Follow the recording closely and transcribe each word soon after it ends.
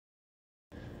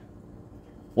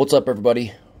What's up,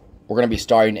 everybody? We're going to be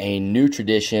starting a new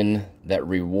tradition that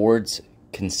rewards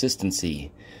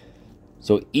consistency.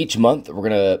 So each month we're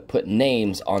going to put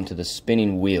names onto the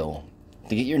spinning wheel.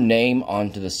 To get your name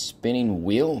onto the spinning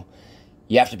wheel,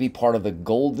 you have to be part of the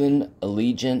Golden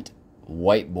Allegiant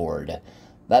Whiteboard.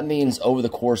 That means over the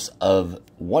course of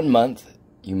 1 month,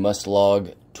 you must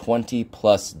log 20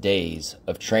 plus days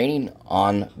of training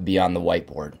on Beyond the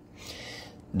Whiteboard.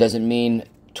 Doesn't mean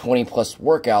 20 plus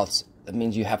workouts. That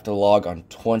means you have to log on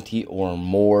 20 or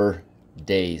more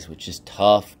days, which is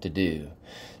tough to do.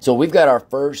 So we've got our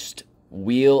first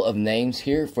wheel of names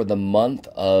here for the month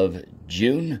of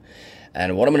June.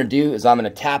 And what I'm going to do is I'm going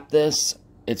to tap this.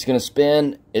 It's going to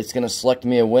spin. It's going to select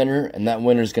me a winner. And that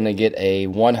winner is going to get a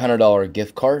 $100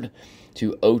 gift card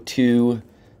to O2,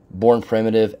 Born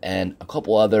Primitive, and a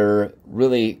couple other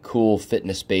really cool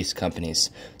fitness-based companies.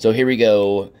 So here we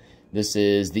go. This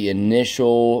is the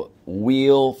initial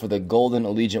wheel for the Golden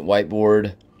Allegiant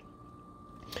Whiteboard.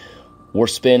 We're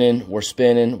spinning, we're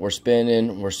spinning, we're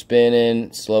spinning, we're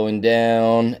spinning, slowing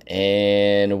down,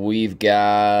 and we've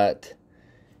got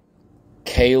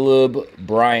Caleb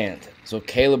Bryant. So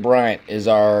Caleb Bryant is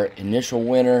our initial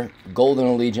winner, Golden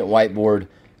Allegiant Whiteboard.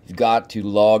 You've got to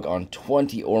log on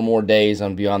 20 or more days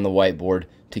on Beyond the Whiteboard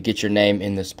to get your name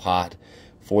in this pot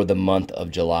for the month of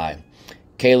July.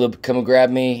 Caleb, come and grab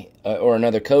me or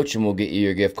another coach and we'll get you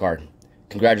your gift card.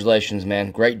 Congratulations, man.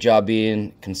 Great job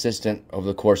being consistent over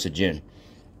the course of June.